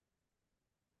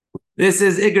This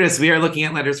is Igris. We are looking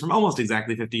at letters from almost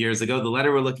exactly 50 years ago. The letter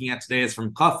we're looking at today is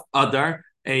from Chaf Adar.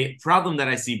 A problem that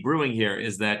I see brewing here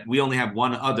is that we only have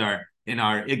one Adar in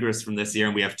our Igris from this year,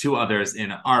 and we have two others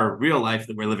in our real life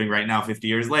that we're living right now, 50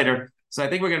 years later. So I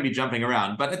think we're going to be jumping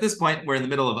around. But at this point, we're in the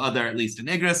middle of Adar, at least in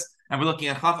Igris, and we're looking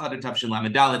at Chaf Adar Tavshin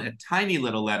Lamed Dalet, a tiny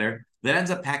little letter that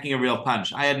ends up packing a real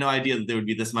punch. I had no idea that there would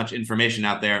be this much information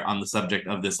out there on the subject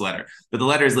of this letter. But the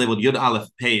letter is labeled Yud Aleph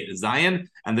Pei Zayin,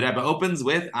 and the Rebbe opens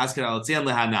with Askar al Tzion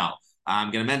Lehanau.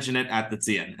 I'm going to mention it at the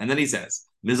Tzion. And then he says,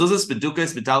 Mezuzas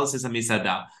bedukas betalisis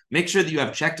hamisada. Make sure that you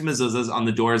have checked mezuzas on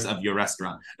the doors of your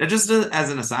restaurant. Now, just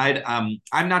as an aside,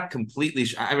 I'm not completely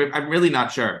sure. I'm really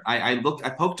not sure. I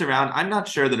poked around. I'm not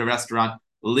sure that a restaurant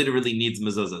literally needs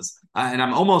mezuzas. And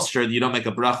I'm almost sure that you don't make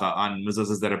a bracha on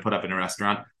mezuzas that are put up in a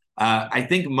restaurant. I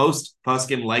think most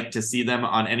poskim like to see them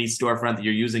on any storefront that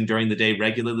you're using during the day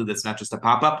regularly. That's not just a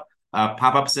pop-up.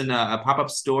 Pop-ups in a pop-up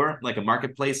store, like a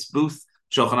marketplace booth.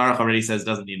 Shulchan Aruch already says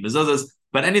doesn't need mezuzas.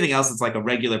 But anything else that's like a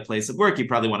regular place of work, you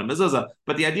probably want a mezuzah.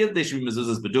 But the idea that they should be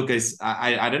mezuzahs bedukes,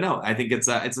 I don't know. I think it's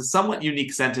a somewhat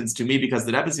unique sentence to me because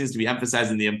the Rebbe seems to be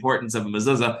emphasizing the importance of a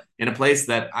mezuzah in a place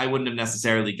that I wouldn't have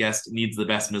necessarily guessed needs the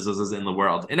best mezuzahs in the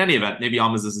world. In any event, maybe all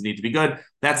mezuzahs need to be good.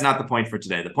 That's not the point for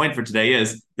today. The point for today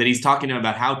is that he's talking to him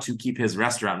about how to keep his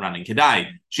restaurant running. Kedai,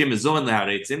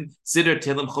 siddur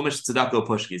tilim chumash tzedako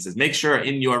pushki. He says, make sure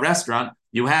in your restaurant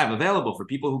you have available for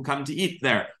people who come to eat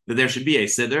there, that there should be a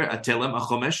siddur, a tilim, a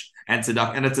chumash, and a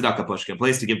tzedakah pushka, a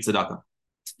place to give tzedakah.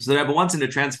 So the Rebbe wants him to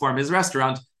transform his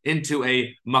restaurant into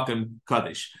a makom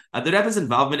kaddish. The Rebbe's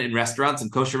involvement in restaurants and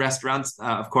kosher restaurants,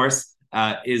 of course,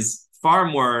 is far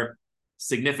more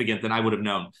significant than I would have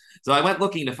known. So I went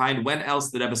looking to find when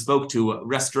else the Rebbe spoke to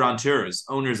restaurateurs,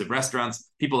 owners of restaurants,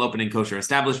 people opening kosher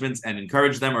establishments, and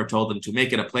encouraged them or told them to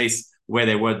make it a place where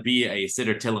there would be a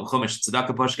siddur tilim chumash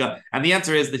tzedakah pushka. And the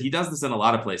answer is that he does this in a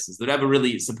lot of places. The Rebbe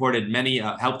really supported many,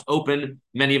 helped open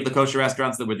many of the kosher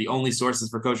restaurants that were the only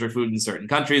sources for kosher food in certain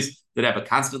countries. The Rebbe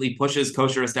constantly pushes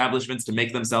kosher establishments to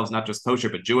make themselves not just kosher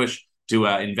but Jewish, to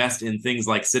invest in things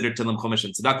like siddur tilim chumash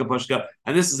and tzedakah pushka.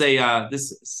 And this is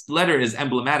this letter is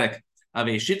emblematic of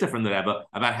a shita from the Rebbe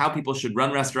about how people should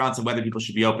run restaurants and whether people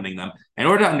should be opening them. In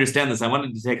order to understand this, I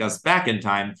wanted to take us back in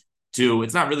time to,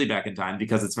 it's not really back in time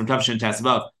because it's from Tavshin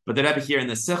Tesvav, but the Rebbe here in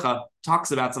the Sikha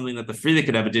talks about something that the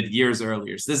Frierdiker Rebbe did years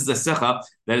earlier. So this is a Sikha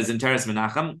that is in Teres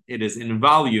Menachem. It is in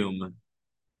volume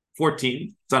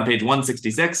 14. It's on page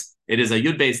 166. It is a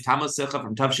Yud-based Tammuz Sikha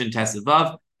from Tavshin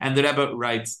Tesvav, and the Rebbe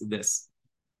writes this.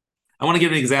 I want to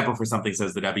give an example for something,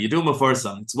 says the Rebbe. Yidum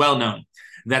Meforsam. It's well known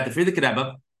that the Frierdiker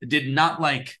Rebbe did not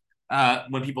like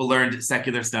when people learned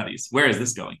secular studies. Where is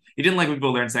this going? He didn't like when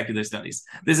people learned secular studies.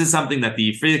 This is something that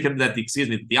the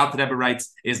Alter Rebbe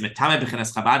writes is metame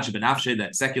b'chenas Chabad shebenafshe,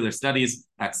 that secular studies,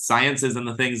 that's sciences and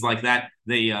the things like that,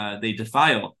 they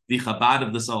defile the Chabad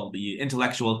of the soul, the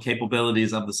intellectual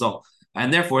capabilities of the soul.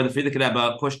 And therefore, the Frierdiker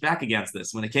Rebbe pushed back against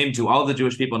this when it came to all the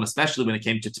Jewish people, and especially when it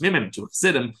came to Tmimim, to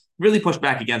Chassidim, really pushed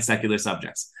back against secular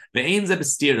subjects. And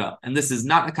this is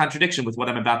not a contradiction with what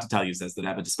I'm about to tell you, says the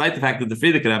Rebbe, despite the fact that the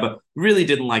Frierdiker Rebbe really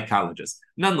didn't like colleges.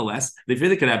 Nonetheless, the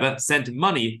Frierdiker Rebbe sent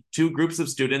money to groups of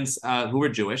students who were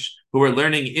Jewish, who were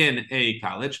learning in a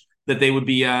college, that they would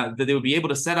be able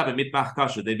to set up a mitbach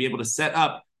kosher. They'd be able to set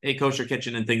up a kosher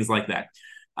kitchen and things like that.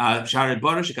 And the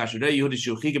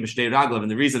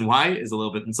reason why is a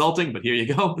little bit insulting, but here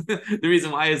you go. The reason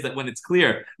why is that when it's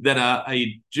clear that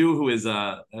a Jew who is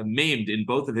maimed in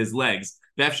both of his legs,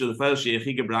 and you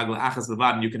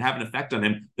can have an effect on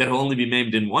him that will only be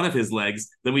maimed in one of his legs,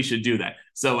 then we should do that.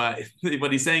 So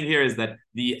what he's saying here is that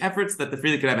the efforts that the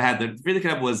Frierdiker Rebbe had, the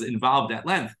Frierdiker Rebbe was involved at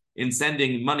length in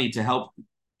sending money to help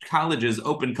colleges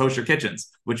open kosher kitchens,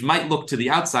 which might look to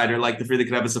the outsider like the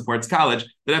Frierdiker Rebbe supports college.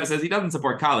 The Rebbe says he doesn't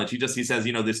support college. He says,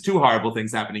 there's two horrible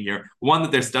things happening here. One,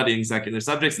 that they're studying secular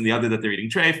subjects, and the other that they're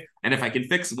eating treif. And if I can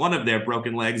fix one of their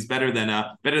broken legs, better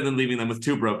than leaving them with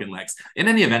two broken legs. In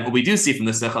any event, what we do see from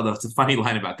the Sikha, though it's a funny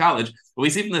line about college, what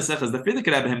we see from the Sikha is the Frierdiker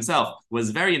Rebbe himself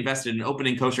was very invested in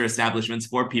opening kosher establishments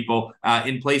for people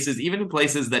even in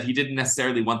places that he didn't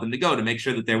necessarily want them to go, to make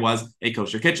sure that there was a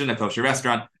kosher kitchen, a kosher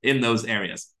restaurant in those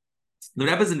areas. The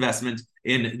Rebbe's investment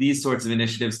in these sorts of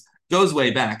initiatives goes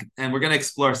way back, and we're going to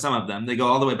explore some of them. They go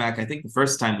all the way back. I think the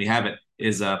first time we have it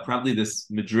is probably this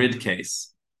Madrid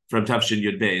case from Tavshin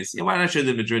Yud Beis. Why don't I show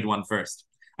the Madrid one first?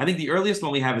 I think the earliest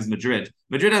one we have is Madrid.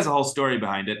 Madrid has a whole story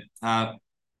behind it.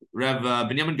 Rev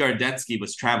Benjamin Gardetsky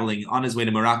was traveling on his way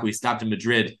to Morocco. He stopped in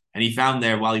Madrid, and he found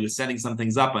there, while he was setting some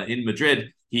things up in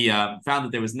Madrid, he found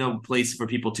that there was no place for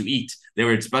people to eat. There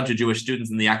were a bunch of Jewish students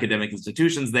in the academic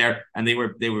institutions there, and they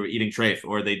were eating treif,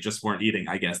 or they just weren't eating,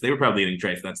 I guess. They were probably eating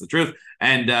treif, that's the truth.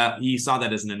 And he saw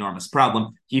that as an enormous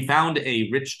problem. He found a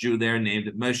rich Jew there named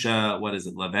Moshe, what is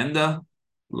it, Lavenda?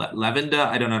 Lavenda,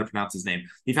 I don't know how to pronounce his name.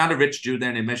 He found a rich Jew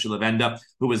there named Moshe Lavenda,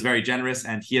 who was very generous,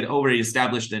 and he had already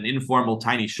established an informal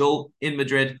tiny shul in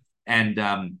Madrid, and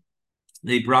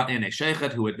they brought in a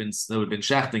sheikhet who had been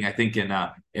shechting, I think,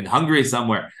 in Hungary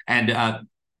somewhere, and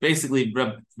basically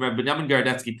Rabbi Binyamin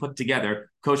Gorodetsky put together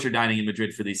kosher dining in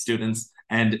Madrid for these students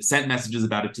and sent messages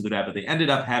about it to the Rebbe. They ended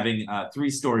up having a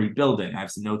 3-story building. I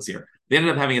have some notes here. They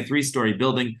ended up having a 3-story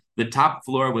building. The top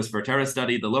floor was for Torah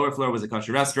study. The lower floor was a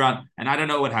kosher restaurant. And I don't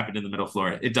know what happened in the middle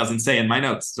floor. It doesn't say in my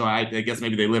notes. So I guess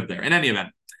maybe they lived there. In any event,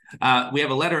 we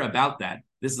have a letter about that.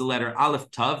 This is a letter Aleph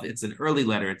Tav. It's an early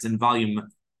letter. It's in volume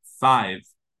 5,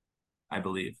 I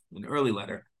believe, an early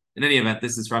letter. In any event,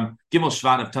 this is from Gimel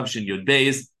Shvat of Tavshin Yud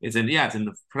Beis. It's in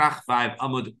the Prach 5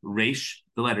 Amud Reish.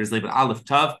 The letter is labeled Aleph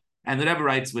Tav. And the Rebbe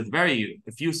writes with very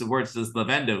effusive words to this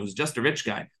Lavenda, who's just a rich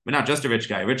guy, but not just a rich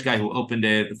guy who opened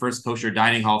the first kosher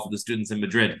dining hall for the students in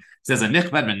Madrid. He says, These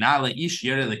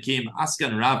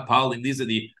are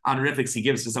the honorifics he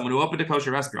gives to someone who opened a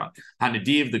kosher restaurant.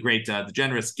 Hanadiv, the great, the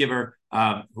generous giver,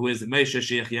 who is Moshe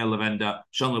Sheikhia Lavenda,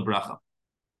 Shalom Bracha.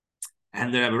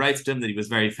 And the Rebbe writes to him that he was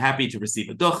very happy to receive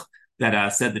a duch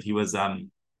that said that he was from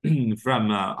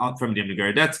Binyamin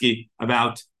Gorodetsky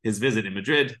about his visit in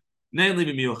Madrid.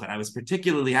 I was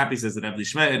particularly happy, says the Rebbe, to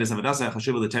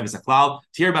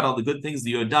hear about all the good things that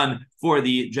you had done for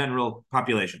the general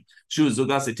population. That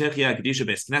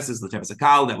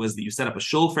was that you set up a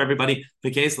shul for everybody.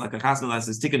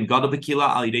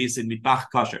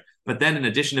 But then, in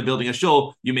addition to building a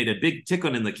shul, you made a big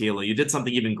tikkun in the kila. You did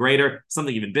something even greater,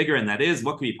 something even bigger, and that is,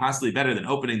 what could be possibly better than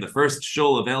opening the first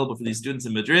shul available for these students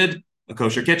in Madrid? A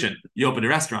kosher kitchen. You opened a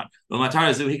restaurant. And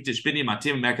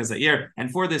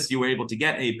for this, you were able to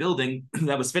get a building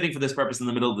that was fitting for this purpose in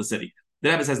the middle of the city.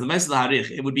 The Rebbe says, it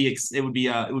would be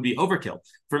overkill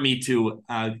for me to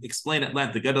explain at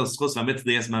length the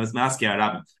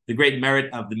great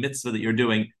merit of the mitzvah that you're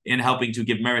doing in helping to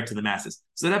give merit to the masses.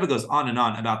 So the Rebbe goes on and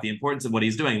on about the importance of what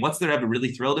he's doing. What's the Rebbe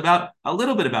really thrilled about? A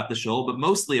little bit about the shul, but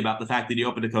mostly about the fact that he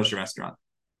opened a kosher restaurant.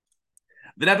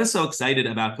 The Rebbe is so excited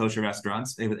about kosher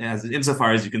restaurants,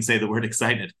 insofar as you can say the word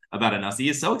excited about a nasi. He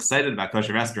is so excited about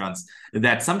kosher restaurants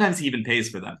that sometimes he even pays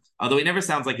for them, although he never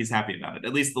sounds like he's happy about it.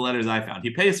 At least the letters I found.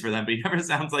 He pays for them, but he never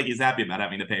sounds like he's happy about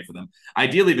having to pay for them.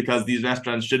 Ideally, because these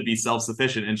restaurants should be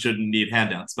self-sufficient and shouldn't need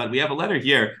handouts. But we have a letter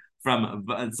here from,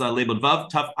 it's labeled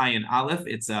Vav Tuf Ayin Aleph.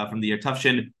 It's from the year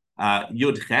Tavshin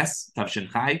Yud Ches,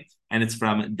 Tavshin Chai, and it's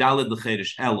from Daled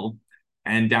L'Chedesh Elul.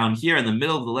 And down here in the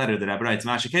middle of the letter, the Rebbe writes,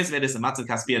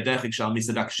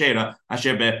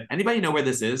 anybody know where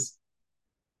this is?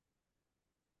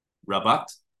 Rabat?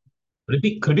 Could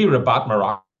it be Rabat,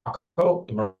 Morocco?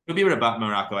 Could be Rabat,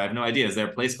 Morocco. I have no idea. Is there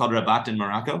a place called Rabat in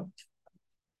Morocco?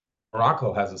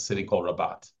 Morocco has a city called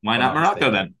Rabat. Why not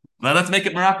Morocco then? Well, let's make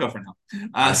it Morocco for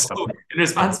now. So in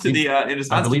response to the,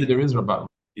 I believe there is Rabat.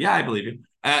 Yeah, I believe you.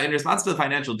 In response to the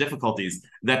financial difficulties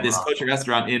that this kosher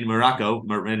restaurant in Morocco,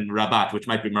 in Rabat, which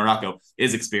might be Morocco,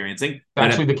 is experiencing. It's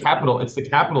actually the capital. It's the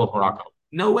capital of Morocco.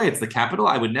 No way, it's the capital?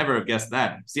 I would never have guessed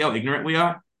that. See how ignorant we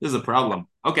are? This is a problem.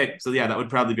 Okay, so yeah, that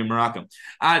would probably be Morocco.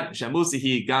 That's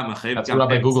what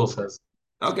Rabbi Google says.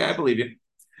 Okay, I believe you.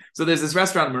 So there's this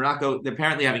restaurant in Morocco. They're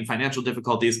apparently having financial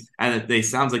difficulties, and they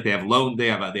sounds like they have loan. They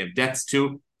have debts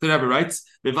too. The Rebbe writes,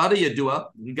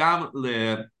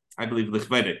 I believe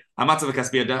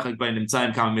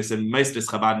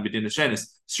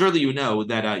surely you know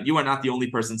that you are not the only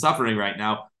person suffering right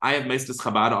now. I have Meistis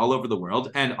Chabad all over the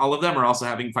world, and all of them are also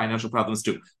having financial problems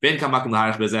too. This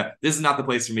is not the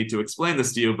place for me to explain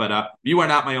this to you, but you are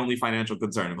not my only financial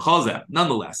concern.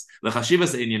 Nonetheless,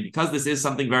 because this is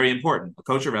something very important, a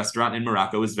kosher restaurant in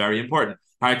Morocco is very important.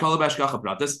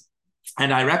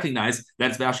 And I recognize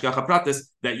that's V'ashgacha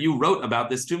Pratis that you wrote about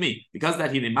this to me because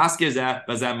that he maskir zeh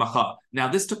bazeh macha. Now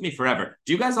this took me forever.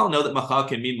 Do you guys all know that macha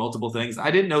can mean multiple things? I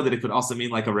didn't know that it could also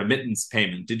mean like a remittance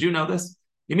payment. Did you know this?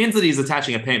 It means that he's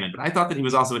attaching a payment, but I thought that he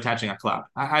was also attaching a cloud.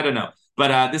 I don't know.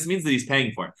 But this means that he's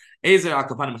paying for it.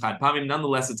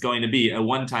 Nonetheless, it's going to be a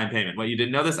one-time payment. What, you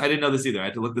didn't know this? I didn't know this either. I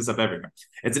had to look this up everywhere.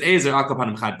 It's an Ezer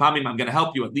Akapanim Chad Pamim. I'm going to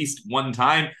help you at least one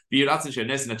time. It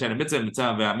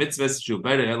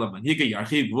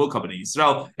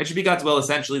should be God's will,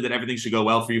 essentially, that everything should go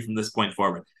well for you from this point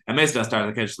forward. And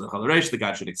the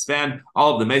God should expand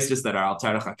all of the meistas that are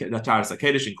Altaras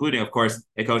HaKedesh, including, of course,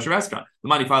 a kosher restaurant. The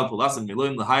money filed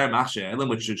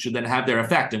which should then have their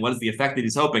effect. And what is the effect that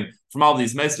he's hoping from all of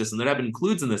these meistas? And the Rebbe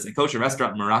includes in this a kosher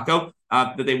restaurant in Morocco,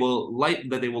 that they will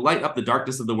light up the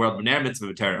darkness of the world with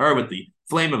the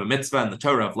flame of a mitzvah and the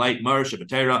Torah of light,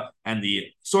 and the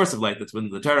source of light that's within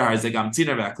the Torah.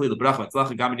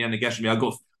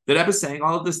 The Rebbe is saying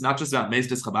all of this not just about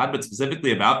Meistis Chabad, but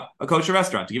specifically about a kosher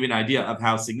restaurant, to give you an idea of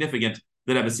how significant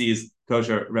the Rebbe sees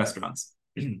kosher restaurants.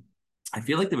 I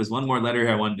feel like there was one more letter here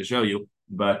I wanted to show you,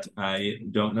 but I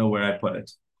don't know where I put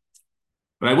it.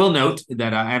 But I will note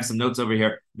that I have some notes over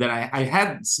here that I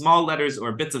had small letters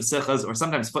or bits of sichas or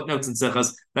sometimes footnotes in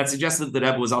sichas that suggested that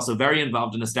Rebbe was also very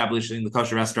involved in establishing the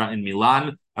kosher restaurant in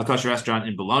Milan, a kosher restaurant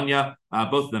in Bologna,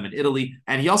 both of them in Italy.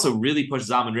 And he also really pushed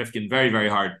Zalman Rifkin very, very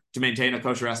hard to maintain a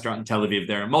kosher restaurant in Tel Aviv.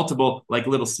 There are multiple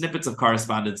little snippets of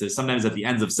correspondences, sometimes at the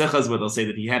ends of sichas, where they'll say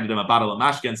that he handed him a bottle of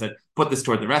mashke and said, put this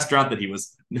toward the restaurant, that he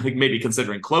was maybe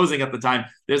considering closing at the time.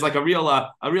 There's a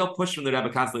real push from the Rebbe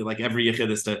constantly, like every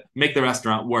yichid, to make the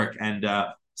restaurant work. And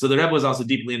so the Rebbe was also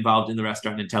deeply involved in the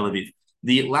restaurant in Tel Aviv.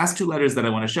 The last two letters that I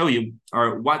want to show you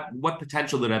are what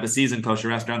potential the Rebbe sees in kosher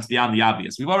restaurants beyond the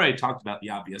obvious. We've already talked about the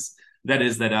obvious. That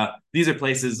is that these are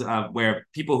places where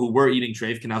people who were eating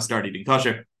treif can now start eating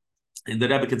kosher. And the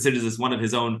Rebbe considers this one of the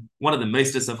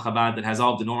meistis of Chabad that has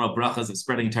all the normal brachas of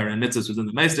spreading Torah and mitzvahs within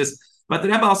the meistis. But the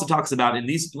Rebbe also talks about, in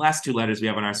these last two letters we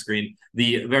have on our screen,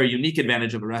 the very unique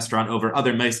advantage of a restaurant over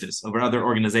other meistis, over other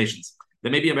organizations. That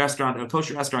maybe a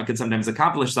kosher restaurant can sometimes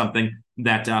accomplish something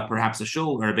that perhaps a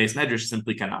shul or a beis medrash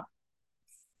simply cannot.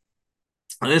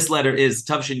 This letter is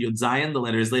Tavshin Yud Zayin. The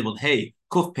letter is labeled Hey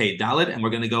Kuf Pei Dalet, and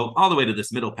we're going to go all the way to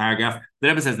this middle paragraph. The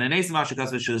Rebbe says,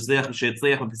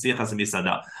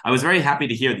 I was very happy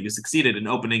to hear that you succeeded in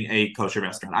opening a kosher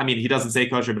restaurant. I mean, he doesn't say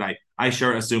kosher, but I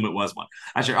sure assume it was one.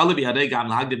 And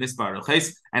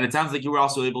it sounds like you were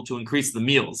also able to increase the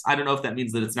meals. I don't know if that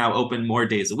means that it's now open more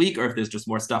days a week or if there's just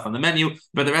more stuff on the menu,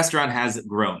 but the restaurant has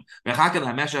grown. The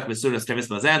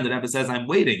Rebbe says, I'm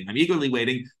eagerly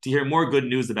waiting to hear more good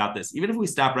news about this. Even if we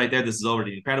stop right there, this is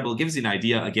already incredible. It gives you an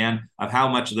idea, again, of how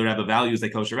much the Rebbe values a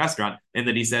kosher restaurant, and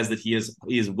that he says that he is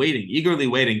eagerly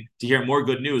waiting to hear more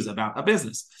good news about a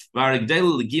business.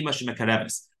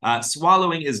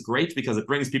 Swallowing is great because it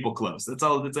brings people close. That's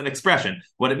all. It's an expression.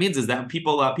 What it means is that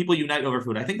people unite over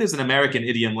food. I think there's an American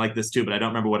idiom like this too, but I don't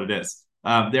remember what it is.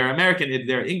 There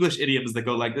are English idioms that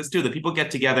go like this too. That people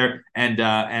get together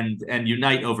and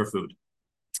unite over food.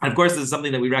 And of course, this is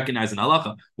something that we recognize in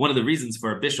halacha. One of the reasons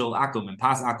for bishul akum and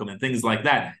pas akum and things like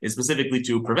that is specifically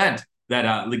to prevent that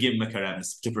legim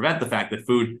mekareves, to prevent the fact that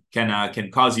food can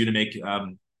cause you to make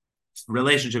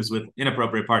relationships with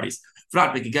inappropriate parties.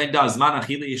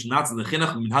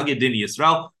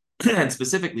 And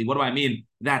specifically, what do I mean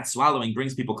that swallowing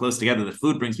brings people close together, that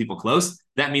food brings people close?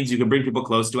 That means you can bring people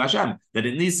close to Hashem. That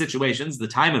in these situations, the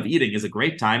time of eating is a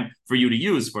great time for you to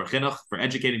use for chinuch, for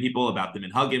educating people about the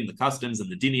minhagim, the customs,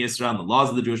 and the dini Yisrael, and the laws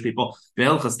of the Jewish people,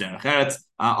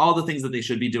 all the things that they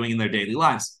should be doing in their daily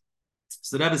lives.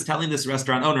 So Rebbe is telling this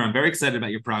restaurant owner, I'm very excited about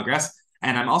your progress,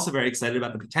 and I'm also very excited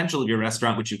about the potential of your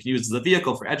restaurant, which you can use as a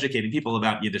vehicle for educating people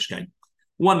about Yiddishkeit.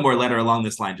 One more letter along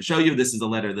this line to show you. This is a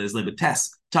letter that is labeled Tes,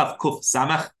 Tav Kuf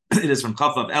Samach. It is from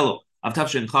Chaf of Elo, of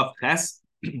Tavshin Chaf Ches.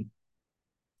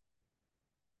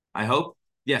 I hope.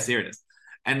 Yes, here it is.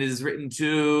 And it is written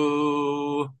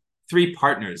to three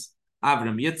partners,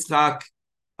 Avram Yitzchak,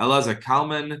 Elazar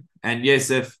Kalman, and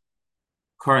Yosef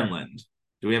Kornland.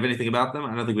 Do we have anything about them?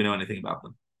 I don't think we know anything about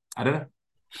them. I don't know.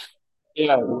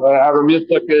 Yeah, Avram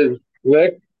Yitzchak is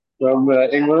Rick from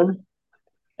England.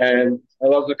 And I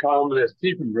love the column is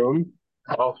Stephen Broom,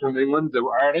 all from England, the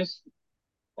artist.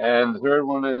 And the third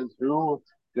one is who?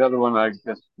 The other one, I guess,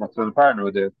 that's what the partner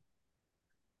would do.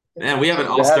 Man, we have an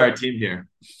all-star team here.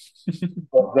 They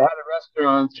had a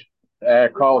restaurant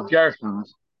called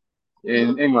Gerson's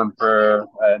in England for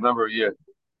a number of years.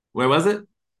 Where was it?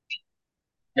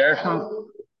 Gerson's?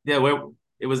 Yeah, where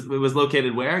it was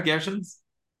located where, Gerson's?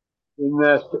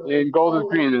 In Golden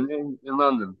Green in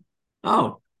London.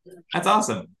 Oh, that's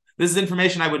awesome. This is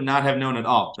information I would not have known at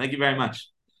all. Thank you very much.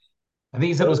 I think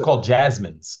he said it was called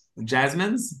Jasmine's.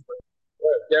 Jasmine's?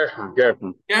 Gerson.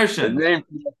 Gerson. The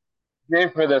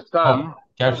name for the son. Oh,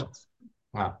 Gerson's.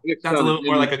 Wow. Sounds a little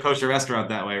more like a kosher restaurant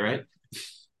that way, right?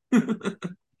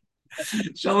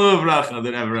 Shalom Uvracha,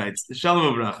 the Rebbe writes.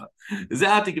 Shalom Uvracha. The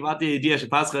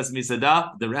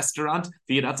restaurant.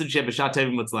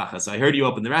 So I heard you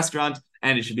open the restaurant,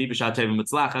 and it should be b'shat tevim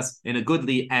mitzlachas in a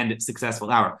goodly and successful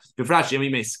hour.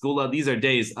 These are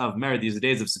days of merit. These are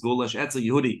days of segula. She'etzel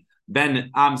Yehudi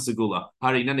ben Am Segula.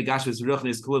 When it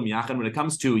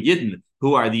comes to Yidden,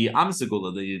 who are the Am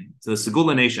Segula, the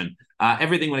Segula nation,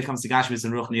 Everything when it comes to Gashmis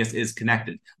and Ruchnias is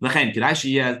connected.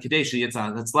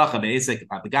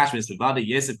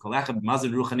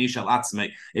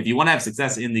 If you want to have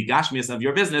success in the Gashmis of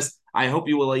your business, I hope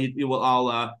you will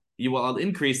all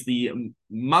increase the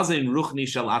mazin ruchni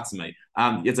shel atzmei.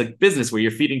 It's a business where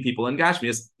you're feeding people in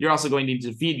Gashmias. You're also going to need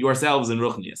to feed yourselves in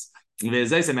Ruchnias. And that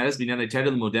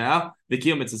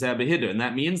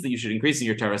means that you should increase in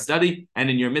your Torah study and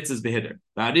in your mitzvahs behider.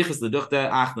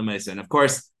 And of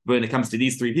course, when it comes to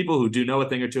these three people who do know a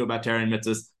thing or two about Torah and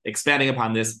mitzvahs, expanding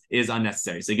upon this is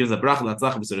unnecessary. So he gives a bracha, and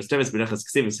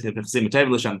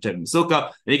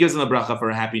he gives them a bracha for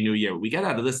a happy new year. What we get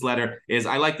out of this letter is,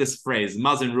 I like this phrase,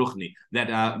 mazin ruchni,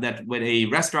 that when a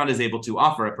restaurant is able to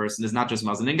offer a person is not just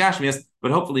mazin and gashmias, but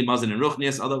hopefully mazin and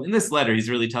ruchnias. Although in this letter, he's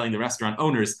really telling the restaurant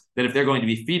owners that if they're going to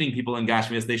be feeding people in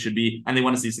gashmias, they should be, and they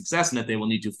want to see success in it, they will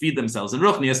need to feed themselves in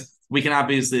ruchnias. We can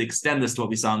obviously extend this to what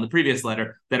we saw in the previous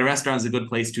letter, that a restaurant is a good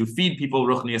place to feed people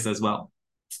ruchnias as well,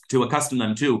 to accustom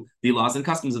them to the laws and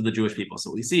customs of the Jewish people.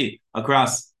 So we see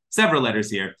across several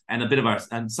letters here, and a bit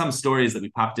of some stories that we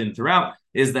popped in throughout,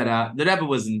 is that the Rebbe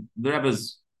was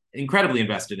incredibly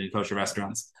invested in kosher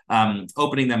restaurants,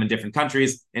 opening them in different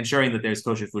countries, ensuring that there's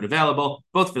kosher food available,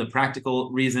 both for the practical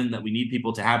reason that we need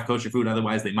people to have kosher food,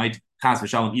 otherwise they might chas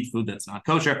v'shalom eat food that's not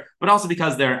kosher, but also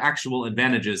because there are actual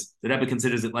advantages. The Rebbe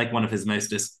considers it like one of his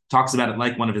meistis, talks about it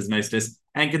like one of his meistis,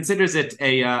 and considers it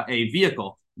a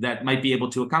vehicle that might be able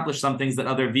to accomplish some things that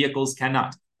other vehicles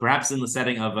cannot. Perhaps in the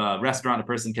setting of a restaurant, a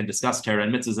person can discuss Torah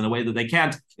and mitzvahs in a way that they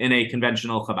can't in a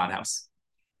conventional Chabad house.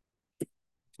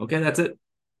 Okay, that's it.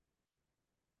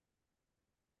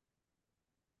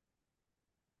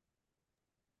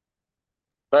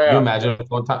 Can you imagine if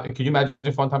one time? Can you imagine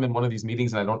if one time in one of these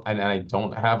meetings and I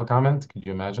don't have a comment? Could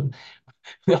you imagine?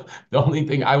 The only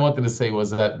thing I wanted to say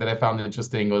was that I found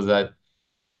interesting was that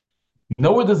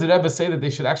nowhere does it ever say that they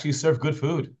should actually serve good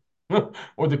food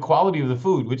or the quality of the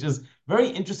food, which is very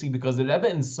interesting because the Rebbe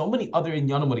and so many other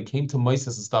inyanim, when it came to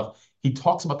Moses and stuff, he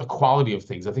talks about the quality of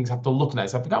things. That things have to look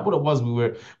nice. I forgot what it was.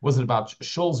 Was it about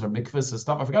shuls or mikvahs and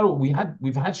stuff? I forgot what we had.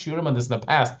 We've had shiurim on this in the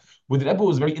past, where the Rebbe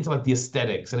was very into like the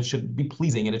aesthetics, and it should be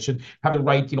pleasing, and it should have the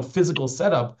right, physical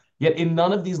setup. Yet in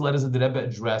none of these letters did the Rebbe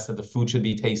address that the food should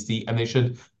be tasty, and they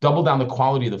should double down the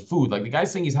quality of the food. Like the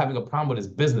guy's saying he's having a problem with his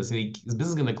business, and his business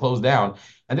is going to close down.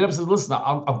 And the Rebbe says, listen,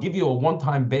 I'll give you a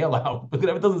one-time bailout. But the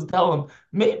Rebbe doesn't tell him,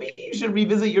 maybe you should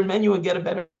revisit your menu and get a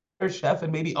better chef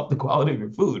and maybe up the quality of your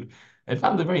food. I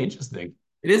found it very interesting.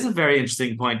 It is a very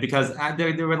interesting point because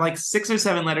there were like 6 or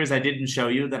 7 letters I didn't show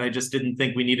you that I just didn't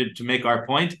think we needed to make our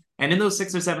point. And in those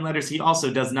 6 or 7 letters, he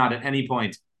also does not at any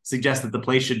point suggest that the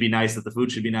place should be nice, that the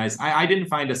food should be nice. I didn't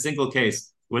find a single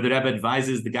case where the Rebbe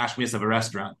advises the gashmias of a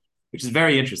restaurant, which is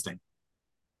very interesting.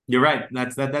 You're right.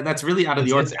 That's really out of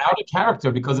the ordinary. It's out of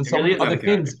character because in so many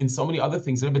other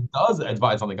things, the Rebbe does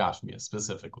advise on the gashmias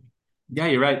specifically. Yeah,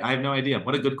 you're right. I have no idea.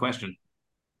 What a good question.